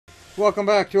Welcome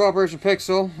back to Operation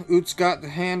Pixel. Oot's got the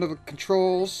hand of the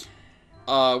controls.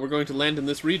 We're going to land in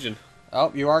this region.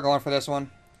 Oh, you are going for this one.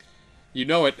 You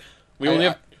know it. We only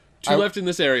have two left in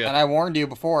this area. And I warned you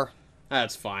before.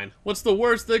 That's fine. What's the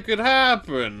worst that could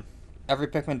happen? Every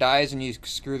Pikmin dies and you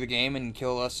screw the game and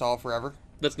kill us all forever.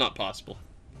 That's not possible.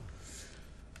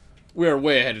 We are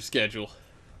way ahead of schedule.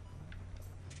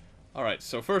 Alright,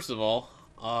 so first of all,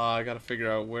 I gotta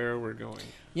figure out where we're going.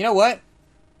 You know what?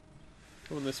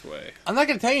 Going this way. I'm not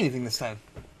going to tell you anything this time.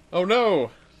 Oh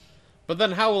no! But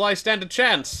then how will I stand a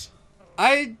chance?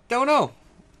 I don't know.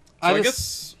 So I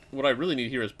guess what I really need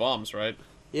here is bombs, right?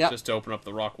 Yeah. Just to open up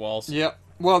the rock walls. Yep.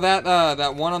 Well,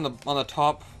 that one on the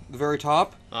top, the very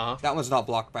top. Uh-huh. That one's not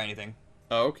blocked by anything.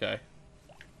 Oh, okay.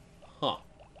 Huh.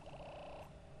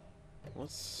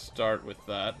 Let's start with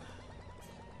that.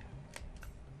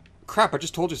 Crap! I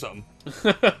just told you something.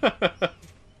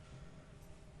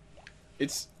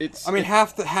 It's. I mean,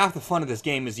 half the fun of this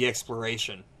game is the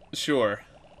exploration. Sure.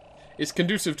 It's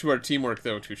conducive to our teamwork,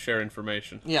 though, to share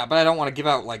information. Yeah, but I don't want to give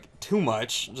out, like, too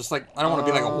much. Just, like, I don't want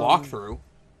to be like a walkthrough.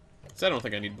 So I don't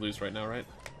think I need blues right now, right?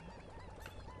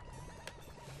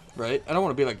 Right? I don't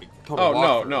want to be, like, a total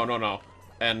Oh, walkthrough. no.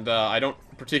 And, I don't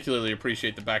particularly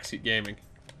appreciate the backseat gaming.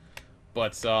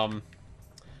 But,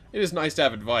 it is nice to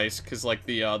have advice, because, like,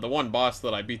 the one boss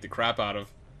that I beat the crap out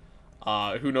of,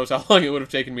 who knows how long it would have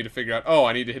taken me to figure out, oh,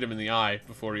 I need to hit him in the eye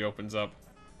before he opens up.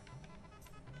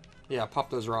 Yeah, pop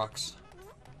those rocks.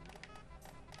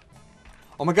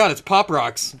 Oh my god, it's pop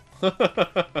rocks!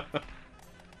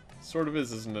 Sort of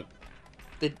is, isn't it?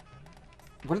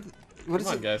 What Come is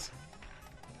on, it? guys.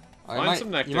 Oh, Find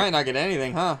some nectar. You might not get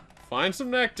anything, huh? Find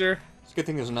some nectar. It's a good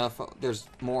thing there's enough. There's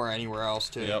more anywhere else,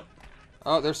 too. Yep.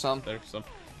 Oh, there's some. There's some.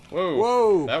 Whoa.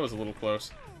 Whoa! That was a little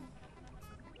close.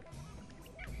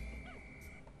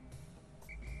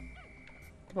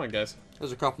 Come on, guys.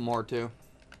 There's a couple more, too.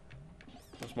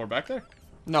 There's more back there?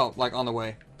 No, like, on the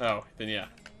way. Oh, then yeah.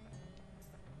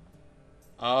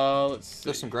 Let's see.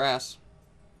 There's some grass.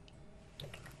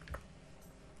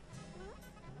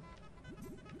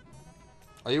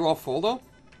 Are you all full, though?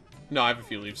 No, I have a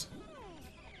few leaves.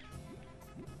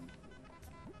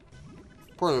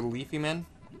 Poor little leafy men.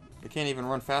 They can't even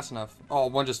run fast enough. Oh,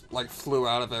 one just, like, flew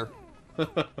out of there.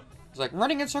 It's like,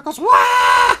 running in circles.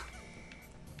 Wah!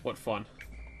 What fun.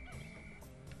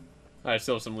 I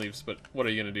still have some leaves, but what are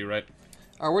you gonna do, right?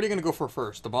 Alright, what are you gonna go for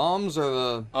first? The bombs or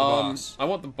the boss? I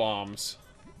want the bombs.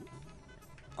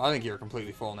 I think you're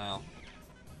completely full now.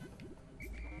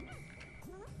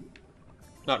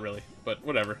 Not really, but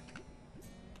whatever.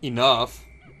 Enough.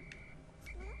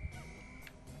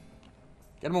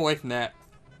 Get him away from that.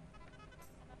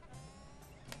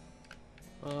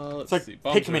 Let's It's see.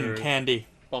 like Pikmin candy.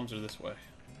 Bombs are this way.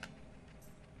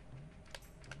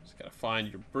 Just gotta find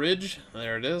your bridge.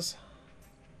 There it is.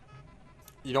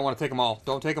 You don't want to take them all.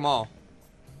 Don't take them all.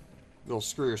 You'll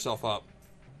screw yourself up.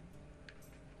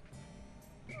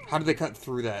 How did they cut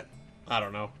through that? I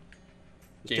don't know.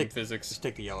 Game physics. Just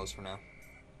take the yellows for now.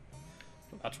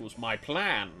 That was my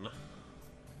plan.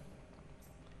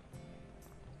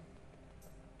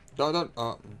 Don't.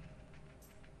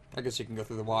 I guess you can go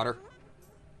through the water.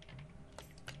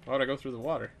 Why would I go through the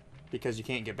water? Because you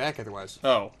can't get back otherwise.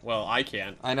 Oh, well, I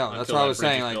can't. I know. That's Until what I that was bridge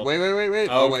saying. is Like, built. wait.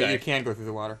 Oh, wait, Okay. you can go through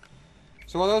the water.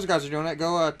 So while those guys are doing it,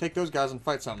 go take those guys and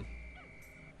fight something.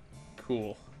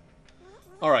 Cool.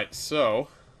 Alright, so...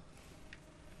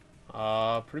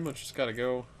 pretty much just gotta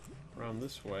go around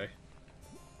this way.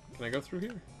 Can I go through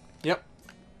here? Yep.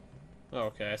 Oh,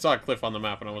 okay. I saw a cliff on the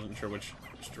map and I wasn't sure which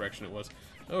direction it was.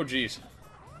 Oh, jeez.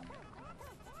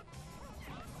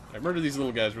 I murder these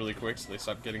little guys really quick so they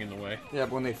stop getting in the way. Yeah,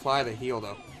 but when they fly, they heal,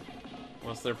 though.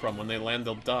 Well, that's their problem. When they land,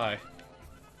 they'll die.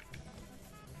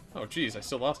 Oh, jeez. I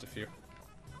still lost a few.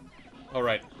 Oh,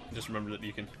 right. I just remembered that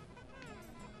you can...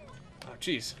 Oh,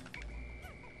 jeez.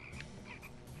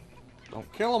 Don't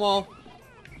kill them all.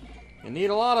 You need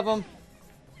a lot of them.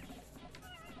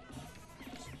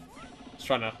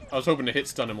 I was hoping to hit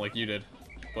stun him like you did,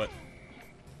 but...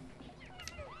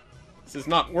 This is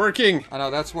not working! I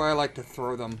know, that's why I like to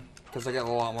throw them, because I get a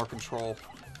lot more control.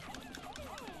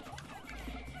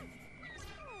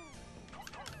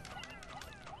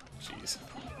 Jeez.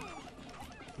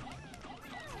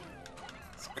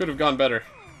 This could have gone better.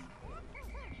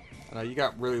 I know, you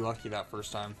got really lucky that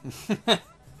first time.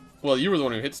 Well, you were the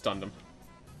one who hit stunned him.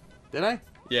 Did I?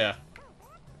 Yeah.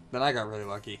 Then I got really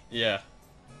lucky. Yeah.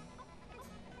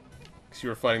 Because you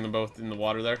were fighting them both in the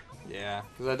water there? Yeah,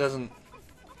 because that doesn't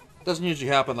usually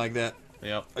happen like that.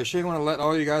 Yep. Are you sure you want to let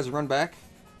all you guys run back?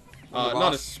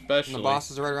 Not especially. The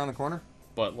boss is right around the corner?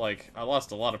 But, like, I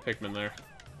lost a lot of Pikmin there.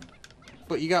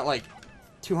 But you got, like,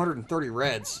 230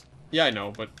 reds. Yeah, I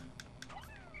know, but...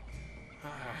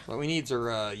 What we need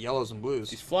are yellows and blues.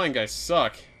 These flying guys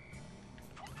suck.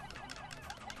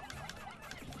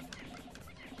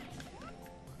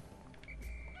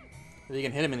 If you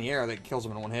can hit him in the air, that kills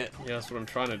him in one hit. Yeah, that's what I'm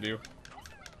trying to do.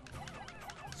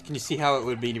 Can you see how it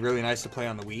would be really nice to play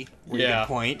on the Wii? Where you Yeah. can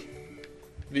point.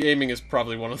 The aiming is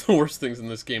probably one of the worst things in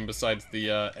this game besides the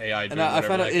AI doing And I whatever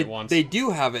found the out heck it wants. they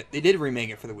do have it. They did remake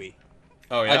it for the Wii.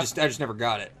 Oh, yeah? I just never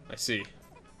got it. I see.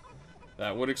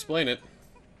 That would explain it.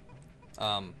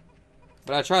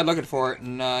 But I tried looking for it,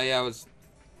 and yeah, it was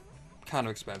kind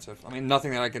of expensive. I mean,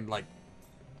 nothing that I could like.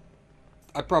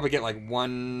 I'd probably get like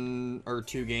 1 or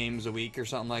 2 games a week or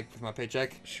something like with my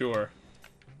paycheck. Sure.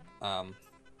 But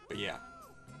yeah.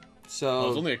 Oh, So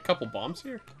there's only a couple bombs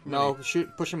here? no,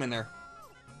 push them in there.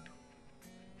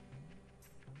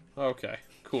 Okay,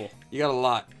 cool. You got a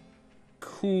lot.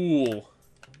 Cool.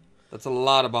 That's a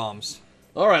lot of bombs.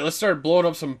 Alright, let's start blowing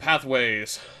up some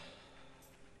pathways.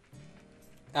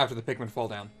 After the Pikmin fall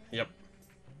down. Yep.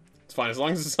 It's fine, as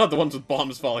long as it's not the ones with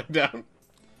bombs falling down.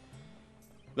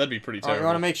 That'd be pretty terrible. You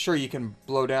want to make sure you can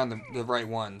blow down the right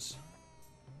ones.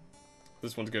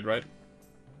 This one's good, right?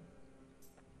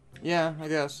 Yeah, I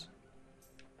guess.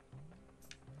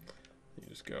 You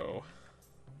just go...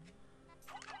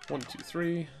 1, 2,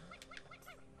 3.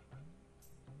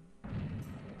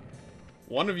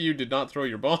 One of you did not throw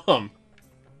your bomb.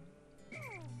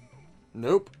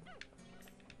 Nope.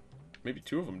 Maybe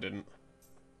 2 of them didn't.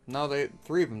 No,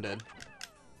 3 of them did.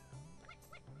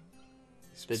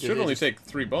 It should only take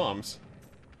 3 bombs.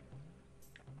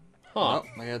 Huh. Oh,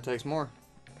 I gotta take some more.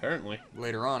 Apparently.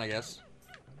 Later on, I guess.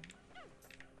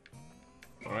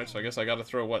 Alright, so I guess I gotta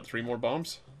throw, what, 3 more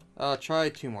bombs? Try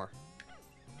 2 more.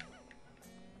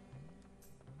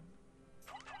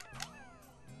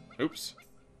 Oops.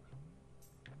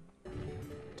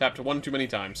 Tapped 1 too many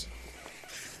times.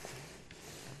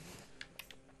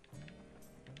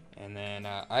 And then,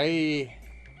 I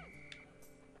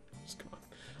Just come on.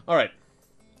 Alright.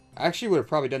 actually would have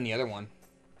probably done the other one.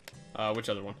 Which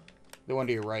other one? The one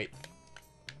to your right.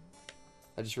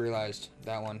 I just realized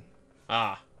that one.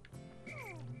 Ah.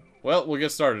 Well, we'll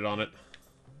get started on it.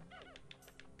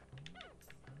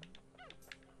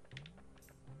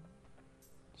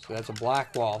 So that's a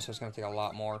black wall, so it's going to take a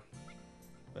lot more.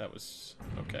 That was...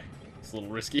 okay. It's a little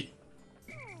risky.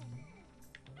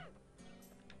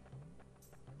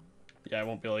 Yeah, I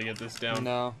won't be able to get this down.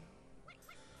 No.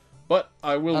 But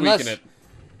I will Unless- weaken it.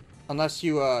 Unless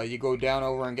you you go down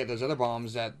over and get those other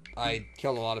bombs that I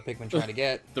killed a lot of Pikmin trying to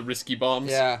get. The risky bombs?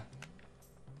 Yeah.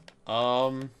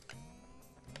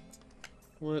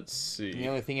 Let's see. The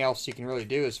only thing else you can really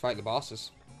do is fight the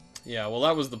bosses. Yeah, well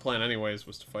that was the plan anyways,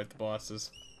 was to fight the bosses.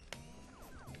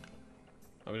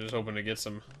 I was just hoping to get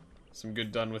some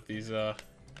good done with these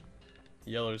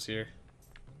yellows here.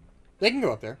 They can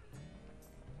go up there.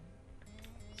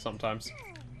 Sometimes.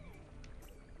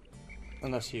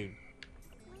 Unless you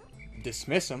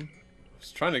dismiss them. I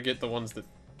was trying to get the ones that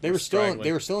They were still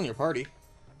straggling. in your party.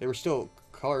 They were still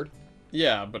colored.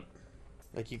 Yeah, but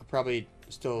Like you could probably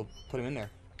still put them in there.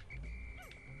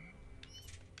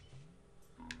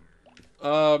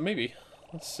 maybe.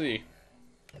 Let's see.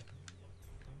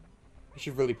 You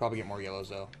should really probably get more yellows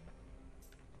though.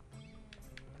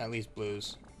 At least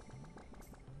blues.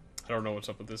 I don't know what's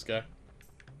up with this guy.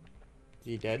 Is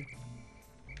he dead?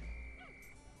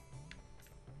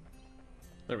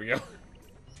 There we go.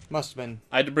 Must have been.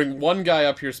 I had to bring one guy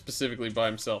up here specifically by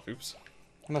himself. Oops.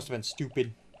 Must have been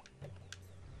stupid.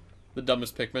 The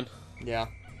dumbest Pikmin. Yeah.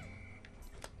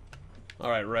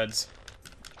 Alright, Reds.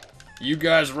 You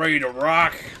guys ready to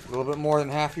rock? A little bit more than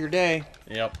half your day.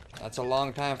 Yep. That's a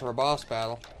long time for a boss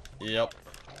battle. Yep.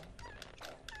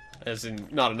 As in,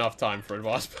 not enough time for a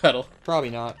boss battle. Probably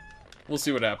not. We'll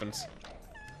see what happens.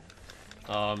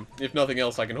 If nothing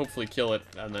else, I can hopefully kill it,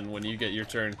 and then when you get your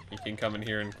turn, you can come in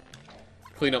here and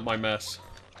clean up my mess.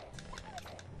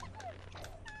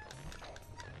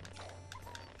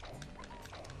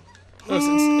 No,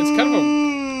 it's kind of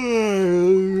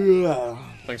a...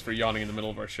 Thanks for yawning in the middle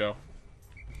of our show.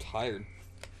 Tired.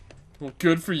 Well,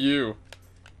 good for you.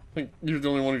 I think you're the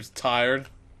only one who's tired.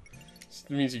 It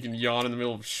means you can yawn in the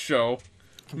middle of a show.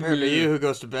 Compared to you, who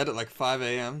goes to bed at like 5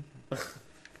 a.m.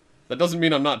 That doesn't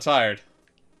mean I'm not tired.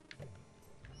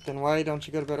 Then why don't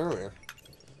you go to bed earlier?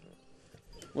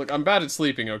 Look, I'm bad at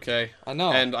sleeping, okay? I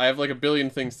know. And I have like a billion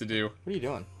things to do. What are you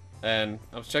doing? And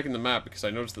I was checking the map because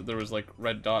I noticed that there was like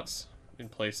red dots in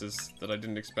places that I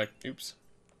didn't expect. Oops.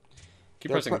 Keep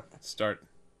They're pressing start.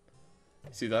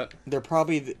 See that? They're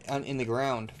probably in the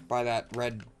ground by that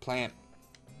red plant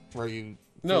where you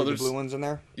No, threw the there's blue ones in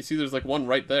there. You see there's like one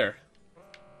right there.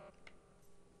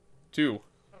 2.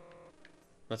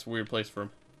 That's a weird place for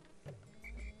him.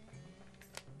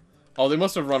 Oh, they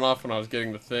must have run off when I was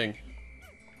getting the thing.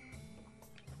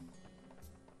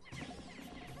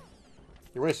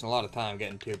 You're wasting a lot of time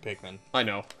getting 2 Pikmin. I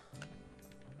know.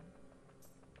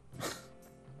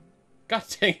 God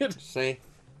dang it. See?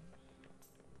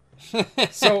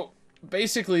 So,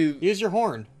 basically... Use your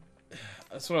horn.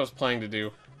 That's what I was planning to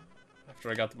do. After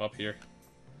I got them up here.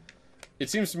 It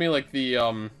seems to me like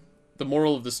the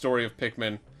moral of the story of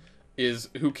Pikmin is,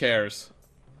 who cares?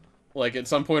 Like, at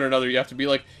some point or another, you have to be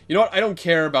like, you know what? I don't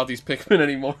care about these Pikmin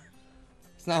anymore.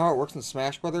 Isn't that how it works in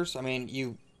Smash Brothers? I mean,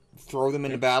 you throw them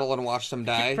into battle and watch them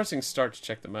die. Keep pressing start to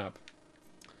check the map.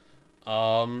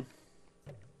 Alright,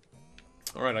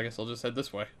 I guess I'll just head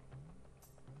this way.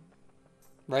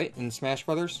 Right? In Smash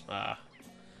Brothers? Yeah,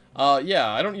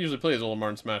 I don't usually play as Olimar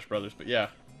in Smash Brothers, but yeah.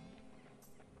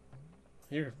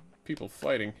 I hear people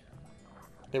fighting.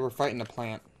 They were fighting a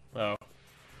plant. Oh.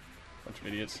 Bunch of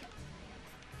idiots.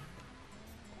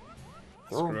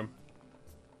 Throw 'em. Screw 'em.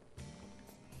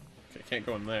 Okay, can't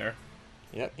go in there.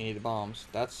 Yep, you need the bombs.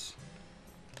 It's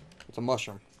a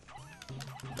mushroom.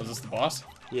 Was this the boss?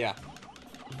 Yeah.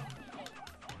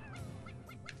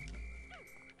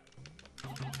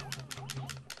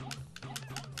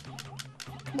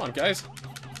 Come on, guys.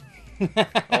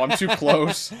 Oh, I'm too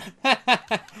close.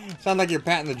 Sound like you're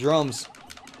patting the drums.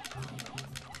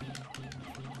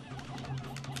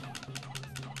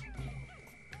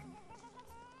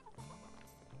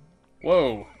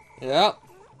 Whoa. Yep.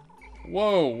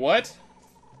 Whoa, what?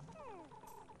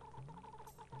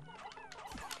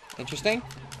 Interesting.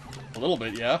 A little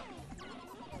bit, yeah.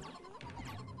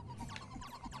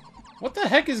 What the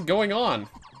heck is going on?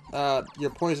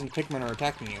 Your poisoned Pikmin are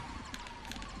attacking you.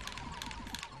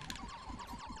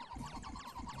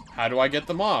 How do I get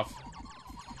them off?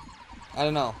 I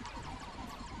don't know.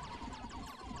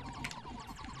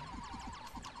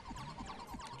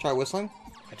 Try whistling?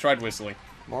 I tried whistling.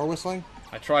 More whistling?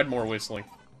 I tried more whistling.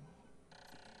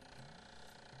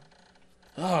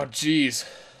 Oh, jeez.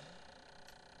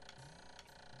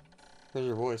 Where's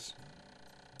your voice?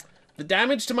 The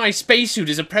damage to my spacesuit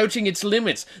is approaching its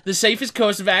limits. The safest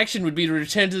course of action would be to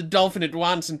return to the Dolphin at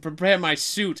once and prepare my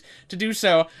suit. To do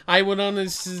so, I would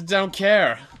honestly don't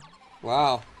care.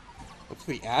 Wow. What's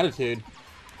the attitude?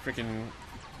 Freaking...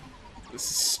 This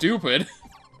is stupid.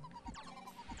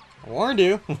 I warned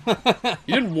you.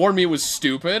 You didn't warn me it was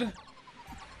stupid.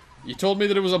 You told me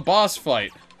that it was a boss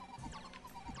fight.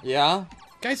 Yeah?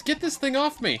 Guys, get this thing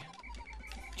off me.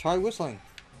 Try whistling.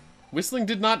 Whistling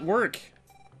did not work.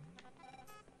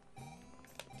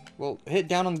 Well, hit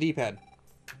down on the D-pad.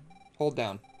 Hold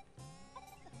down.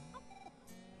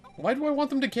 Why do I want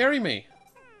them to carry me?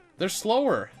 They're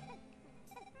slower.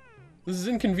 This is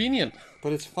inconvenient.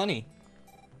 But it's funny.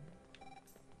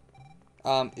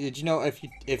 Did you know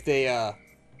if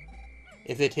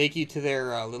they take you to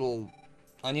their little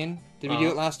onion? Did we do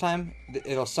it last time?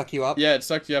 It'll suck you up. Yeah, it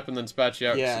sucked you up and then spat you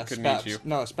out because Yeah, it couldn't eat you.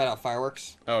 No, it spat out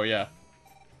fireworks. Oh, yeah.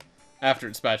 After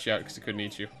it spat you out because it couldn't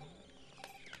eat you.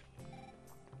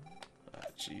 Ah,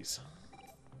 jeez.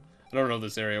 I don't know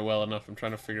this area well enough. I'm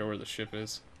trying to figure out where the ship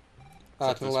is.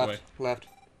 To the left. way. Left.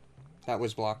 That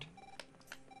was blocked.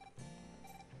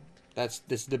 This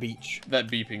is the beach. That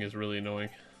beeping is really annoying.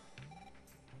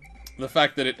 The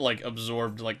fact that it, like,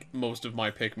 absorbed, like, most of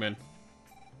my Pikmin.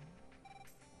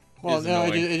 Well, no,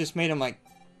 annoying. it just made them, like,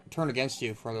 turn against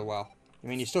you for a little while. I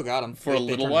mean, you still got them. For a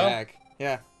little while? Back.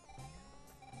 Yeah.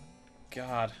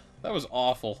 God, that was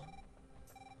awful.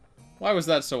 Why was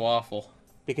that so awful?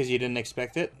 Because you didn't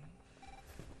expect it?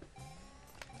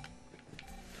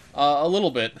 A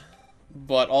little bit.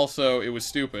 But also, it was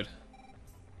stupid.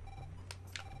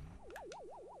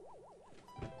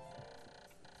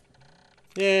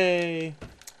 Yay!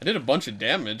 I did a bunch of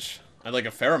damage. I like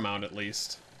a fair amount, at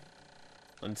least.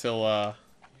 Until,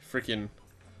 he freaking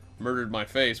murdered my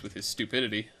face with his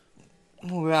stupidity.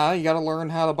 Well, you gotta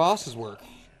learn how the bosses work.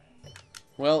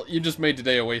 Well, you just made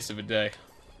today a waste of a day.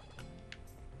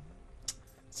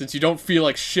 Since you don't feel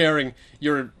like sharing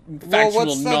your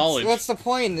factual knowledge. What's the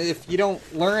point if you don't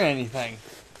learn anything?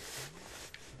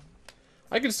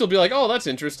 I could still be like, oh, that's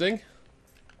interesting.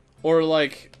 Or,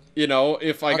 like, you know,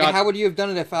 if I got... How would you have done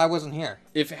it if I wasn't here?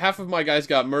 If half of my guys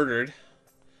got murdered,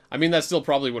 I mean, that still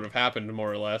probably would have happened,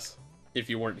 more or less, if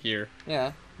you weren't here.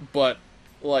 Yeah. But,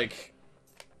 like...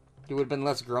 You would have been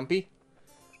less grumpy?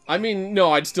 I mean,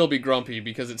 no, I'd still be grumpy,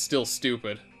 because it's still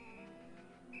stupid.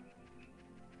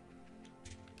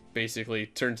 Basically,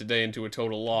 turned today into a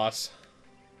total loss.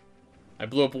 I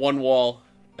blew up one wall,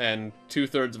 and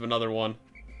 2/3 of another one.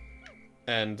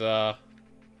 And, I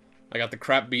got the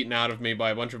crap beaten out of me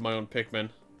by a bunch of my own Pikmin.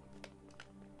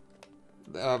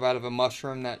 out of a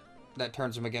mushroom that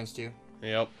turns them against you.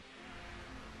 Yep.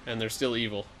 And they're still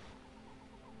evil.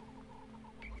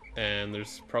 And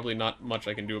there's probably not much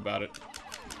I can do about it.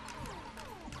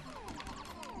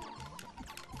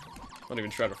 Not even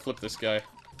try to flip this guy.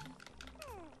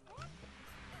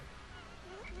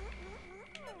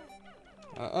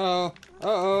 Uh-oh.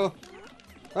 Uh-oh.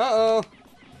 Uh-oh.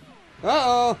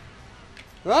 Uh-oh.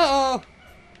 Uh-oh.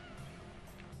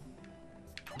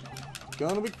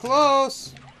 Gonna be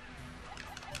close.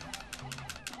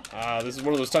 This is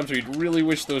one of those times where you'd really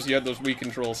wish you had those Wii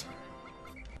controls.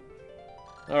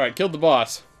 Alright, killed the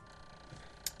boss.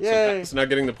 Yay. So now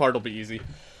getting the part will be easy.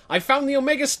 I found the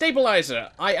Omega Stabilizer!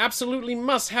 I absolutely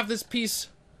must have this piece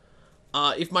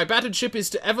if my battered ship is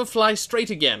to ever fly straight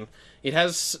again. It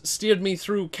has steered me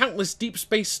through countless deep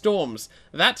space storms.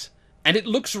 And it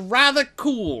looks rather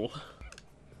cool.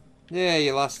 Yeah,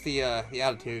 you lost the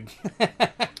attitude.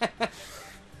 I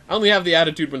only have the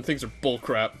attitude when things are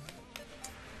bullcrap.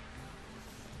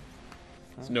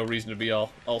 There's no reason to be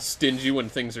all stingy when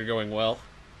things are going well.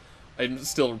 I'm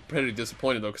still pretty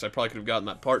disappointed, though, because I probably could have gotten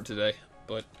that part today,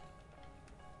 but...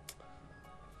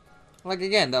 Like,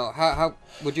 again, though, how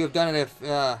would you have done it if,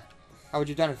 how would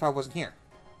you have done it if I wasn't here?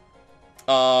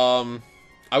 I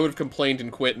would have complained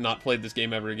and quit and not played this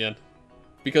game ever again.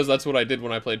 Because that's what I did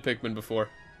when I played Pikmin before.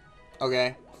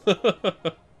 Okay.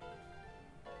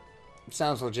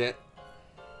 Sounds legit.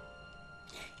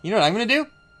 You know what I'm gonna do?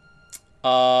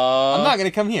 I'm not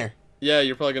gonna come here. Yeah,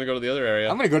 you're probably gonna go to the other area.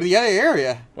 I'm gonna go to the other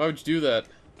area. Why would you do that?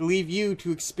 To leave you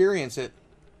to experience it.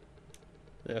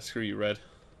 Yeah, screw you, Red.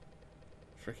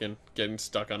 Freaking getting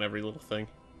stuck on every little thing.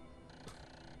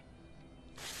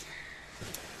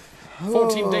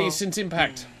 14 days since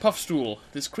impact. Puffstool.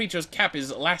 This creature's cap is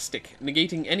elastic,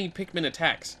 negating any Pikmin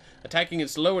attacks. Attacking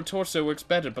its lower torso works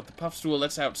better, but the Puffstool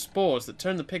lets out spores that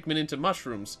turn the Pikmin into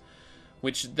mushrooms,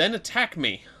 which then attack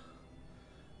me.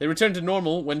 They return to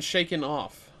normal when shaken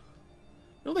off.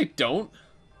 No, they don't.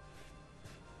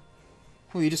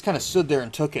 Well, you just kind of stood there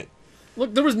and took it.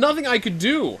 Look, there was nothing I could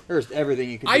do. There's everything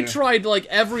you could do. I tried, like,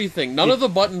 everything. None of the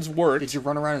buttons worked. Did you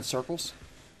run around in circles?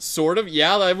 Sort of,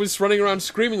 yeah. I was running around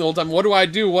screaming the whole time, what do I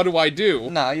do? What do I do?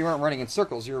 No, you weren't running in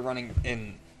circles. You were running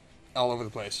in all over the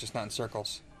place, just not in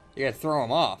circles. You gotta throw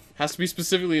them off. Has to be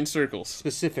specifically in circles.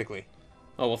 Specifically.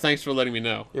 Oh, well, thanks for letting me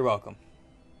know. You're welcome.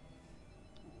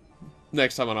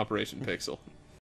 Next time on Operation Pixel.